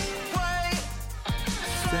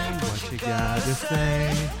what you gotta to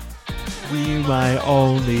say. We might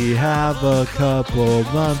only have a couple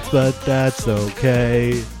months, but that's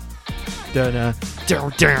okay.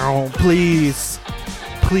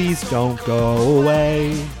 Please don't go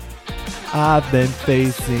away. I've been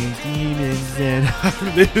facing demons and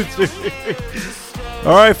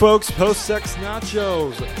All right, folks, Post-Sex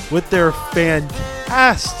Nachos with their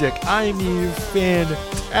fantastic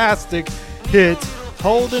hit,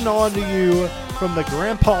 Holding On To You, from the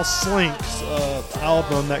Grandpa Slinks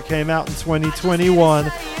album that came out in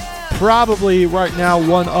 2021. Probably right now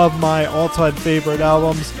one of my all-time favorite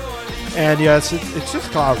albums. And yes, it's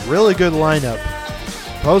just got a really good lineup.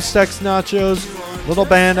 Post-Sex Nachos, little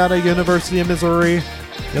band out of University of Missouri.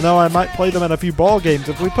 You know, I might play them at a few ball games.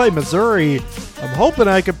 If we play Missouri, I'm hoping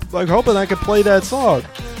I could play that song.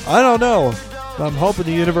 I don't know. I'm hoping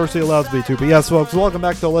the university allows me to. But yes, folks, welcome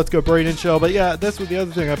back to the Let's Go Braden show. But yeah, this was the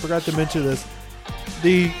other thing. I forgot to mention this.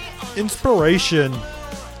 The inspiration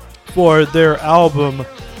for their album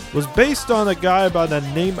was based on a guy by the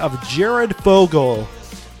name of Jared Fogle,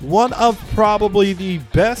 one of probably the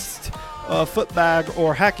best footbag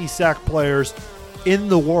or hacky sack players in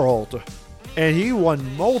the world. And he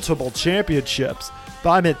won multiple championships. But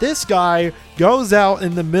I mean, this guy goes out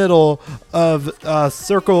in the middle of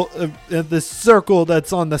this circle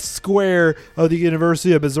that's on the square of the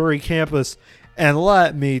University of Missouri campus. And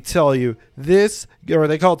let me tell you, or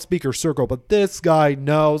they call it speaker circle, but this guy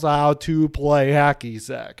knows how to play hacky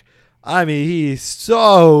sack. I mean, he's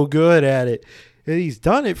so good at it. And he's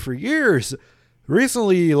done it for years.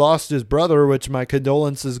 Recently, he lost his brother, which my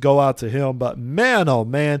condolences go out to him. But man, oh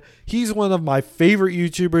man, he's one of my favorite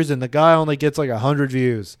YouTubers, and the guy only gets like 100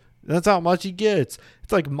 views. That's how much he gets.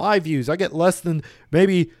 It's like my views. I get less than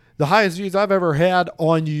maybe the highest views I've ever had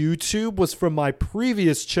on YouTube was from my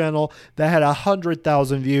previous channel that had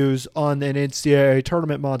 100,000 views on an NCAA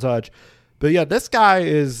tournament montage. But yeah, this guy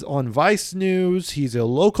is on Vice News. He's a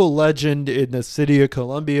local legend in the city of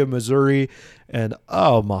Columbia, Missouri. And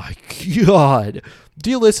oh my God, do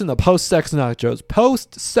you listen to Post-Sex Nachos?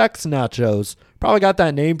 Post-Sex Nachos. Probably got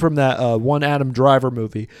that name from that one Adam Driver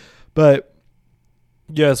movie. But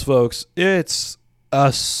yes, folks, it's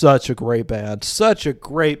such a great band. Such a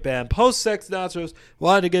great band. Post-Sex Nachos.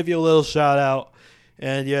 Wanted to give you a little shout out.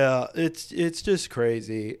 And yeah, it's just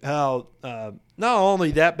crazy how not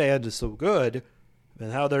only that band is so good,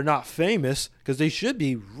 and how they're not famous, because they should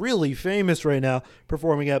be really famous right now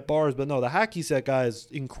performing at bars. But no, the hacky sack guy is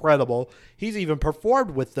incredible. He's even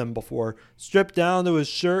performed with them before. Stripped down to his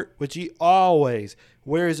shirt, which he always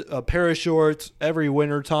wears a pair of shorts every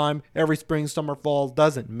winter time, every spring, summer, fall,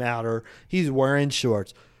 doesn't matter. He's wearing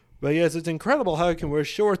shorts. But yes, it's incredible how he can wear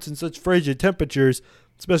shorts in such frigid temperatures,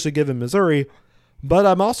 especially given Missouri. But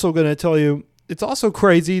I'm also going to tell you, it's also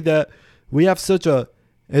crazy that we have such a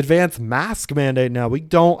advanced mask mandate now. We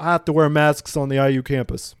don't have to wear masks on the IU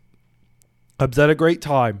campus. Comes at a great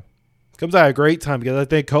time. Comes at a great time because I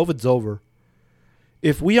think COVID's over.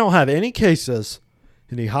 If we don't have any cases,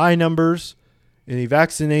 any high numbers, any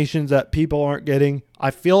vaccinations that people aren't getting,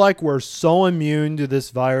 I feel like we're so immune to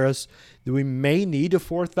this virus that we may need a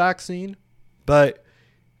fourth vaccine. But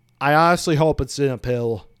I honestly hope it's in a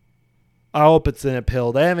pill. I hope it's in a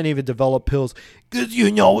pill. They haven't even developed pills. Because,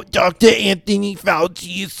 you know, Dr. Anthony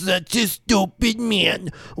Fauci is such a stupid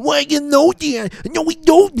man. Why, you know that? No, we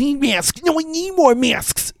don't need masks. No, we need more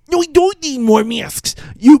masks. No, we don't need more masks.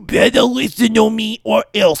 You better listen to me or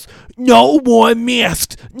else. No more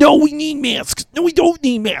masks. No, we need masks. No, we don't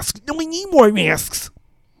need masks. No, we need more masks.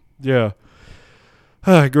 Yeah.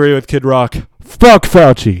 I agree with Kid Rock. Fuck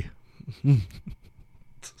Fauci.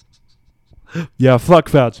 Yeah, fuck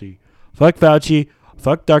Fauci. Fuck Fauci,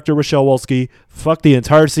 fuck Dr. Rochelle Wolski, fuck the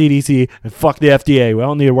entire CDC, and fuck the FDA. We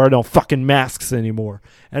don't need to wear no fucking masks anymore.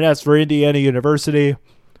 And as for Indiana University,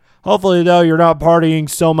 hopefully, though, you're not partying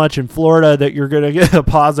so much in Florida that you're going to get a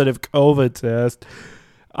positive COVID test.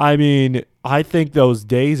 I mean, I think those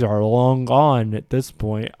days are long gone at this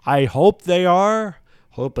point. I hope they are.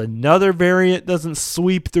 Hope another variant doesn't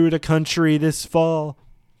sweep through the country this fall.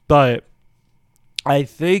 But I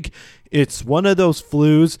think it's one of those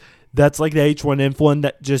flus that's like the H1N1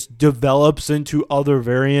 that just develops into other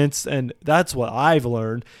variants. And that's what I've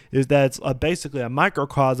learned, is that it's basically a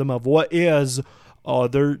microcosm of what is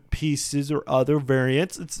other pieces or other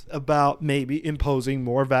variants. It's about maybe imposing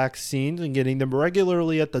more vaccines and getting them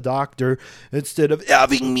regularly at the doctor instead of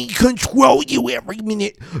having me control you every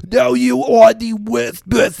minute. Now you are the worst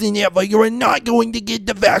person ever. You're not going to get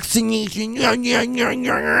the vaccination.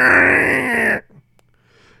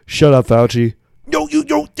 Shut up, Fauci. No, you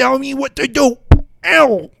don't tell me what to do.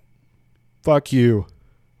 Ow. Fuck you.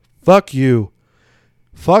 Fuck you.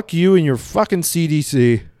 Fuck you and your fucking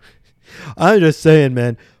CDC. I'm just saying,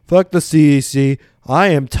 man. Fuck the CDC. I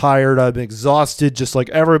am tired. I'm exhausted just like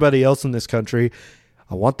everybody else in this country.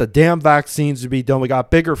 I want the damn vaccines to be done. We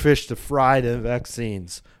got bigger fish to fry than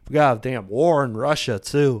vaccines. We got a damn war in Russia,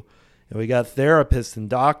 too. And we got therapists and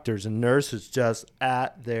doctors and nurses just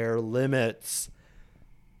at their limits.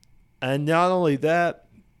 And not only that,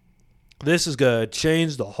 this is going to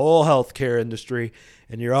change the whole healthcare industry,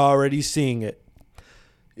 and you're already seeing it.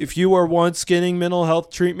 If you were once getting mental health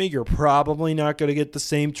treatment, you're probably not going to get the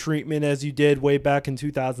same treatment as you did way back in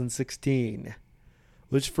 2016.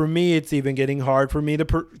 Which for me, it's even getting hard for me to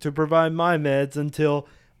provide my meds until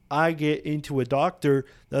I get into a doctor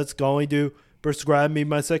that's going to prescribe me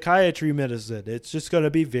my psychiatry medicine. It's just going to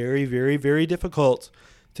be very, very, very difficult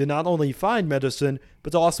to not only find medicine,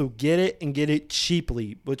 but to also get it and get it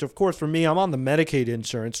cheaply. Which, of course, for me, I'm on the Medicaid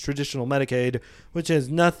insurance, traditional Medicaid, which has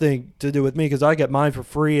nothing to do with me because I get mine for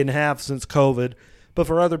free and half since COVID. But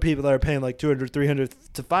for other people that are paying like $200, $300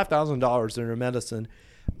 to $5,000 in their medicine,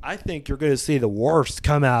 I think you're going to see the worst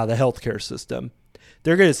come out of the healthcare system.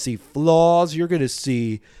 They're going to see flaws. You're going to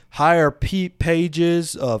see higher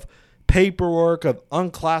pages of paperwork, of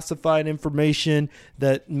unclassified information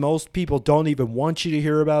that most people don't even want you to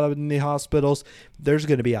hear about in the hospitals. There's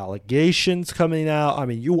going to be allegations coming out. I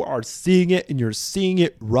mean, you are seeing it, and you're seeing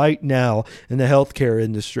it right now in the healthcare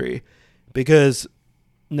industry because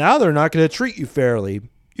now they're not going to treat you fairly.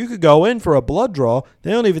 You could go in for a blood draw.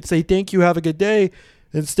 They don't even say, thank you, have a good day.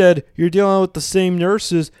 Instead, you're dealing with the same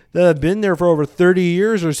nurses that have been there for over 30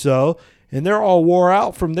 years or so, and they're all wore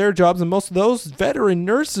out from their jobs, and most of those veteran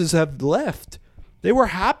nurses have left. They were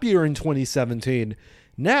happier in 2017.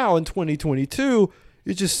 Now, in 2022,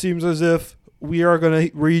 it just seems as if we are going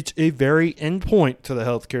to reach a very end point to the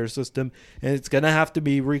healthcare system, and it's going to have to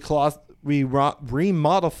be remodified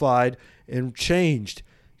and changed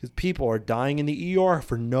because people are dying in the ER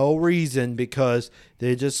for no reason because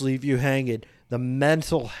they just leave you hanging. The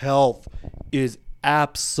mental health is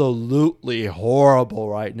absolutely horrible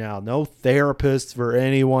right now. No therapists for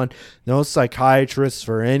anyone, no psychiatrists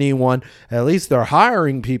for anyone. At least they're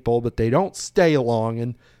hiring people, but they don't stay long.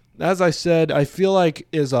 And as I said, I feel like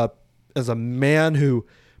as a man who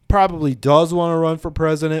probably does want to run for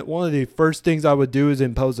president, one of the first things I would do is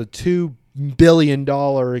impose a $2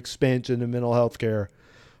 billion expansion in mental health care,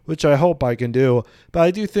 which I hope I can do. But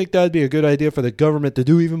I do think that would be a good idea for the government to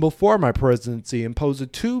do even before my presidency. Impose a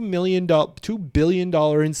 $2 billion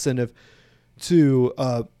incentive to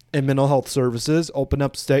in mental health services, open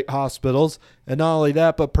up state hospitals, and not only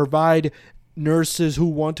that, but provide nurses who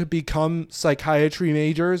want to become psychiatry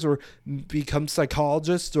majors or become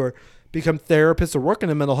psychologists or become therapists or work in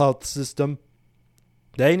the mental health system.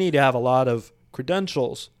 They need to have a lot of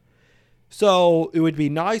credentials. So it would be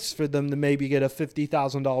nice for them to maybe get a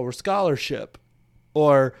 $50,000 scholarship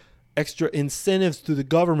or extra incentives through the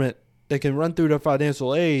government that can run through their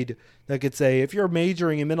financial aid that could say, if you're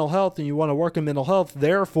majoring in mental health and you want to work in mental health,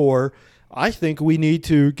 therefore, I think we need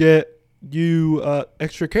to get you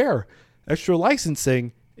extra care, extra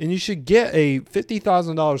licensing, and you should get a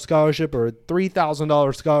 $50,000 scholarship or a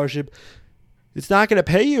 $3,000 scholarship. It's not going to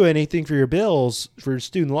pay you anything for your bills, for your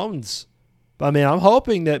student loans. I mean, I'm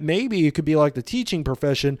hoping that maybe it could be like the teaching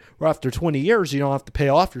profession where after 20 years, you don't have to pay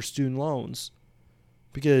off your student loans.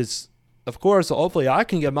 Because, of course, hopefully I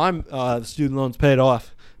can get my student loans paid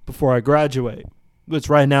off before I graduate. Which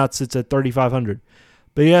right now it sits at $3,500.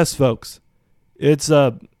 But yes, folks, it's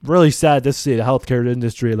really sad to see the healthcare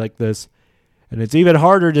industry like this. And it's even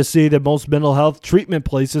harder to see that most mental health treatment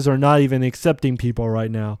places are not even accepting people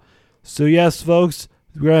right now. So yes, folks,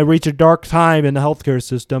 we're going to reach a dark time in the healthcare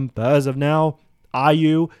system, but as of now,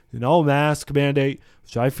 IU, no mask mandate,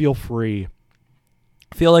 which I feel free.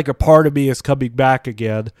 I feel like a part of me is coming back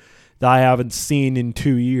again that I haven't seen in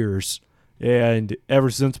 2 years. And ever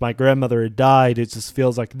since my grandmother had died, it just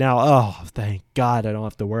feels like now, oh, thank God I don't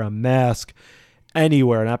have to wear a mask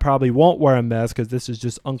anywhere. And I probably won't wear a mask because this is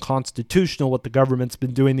just unconstitutional what the government's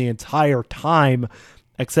been doing the entire time.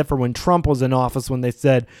 Except for when Trump was in office when they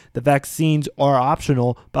said the vaccines are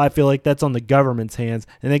optional, but I feel like that's on the government's hands.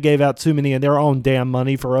 And they gave out too many of their own damn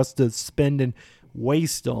money for us to spend and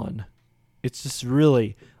waste on. It's just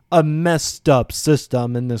really a messed up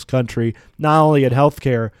system in this country, not only in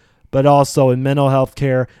healthcare, but also in mental health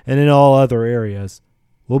care and in all other areas.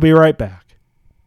 We'll be right back.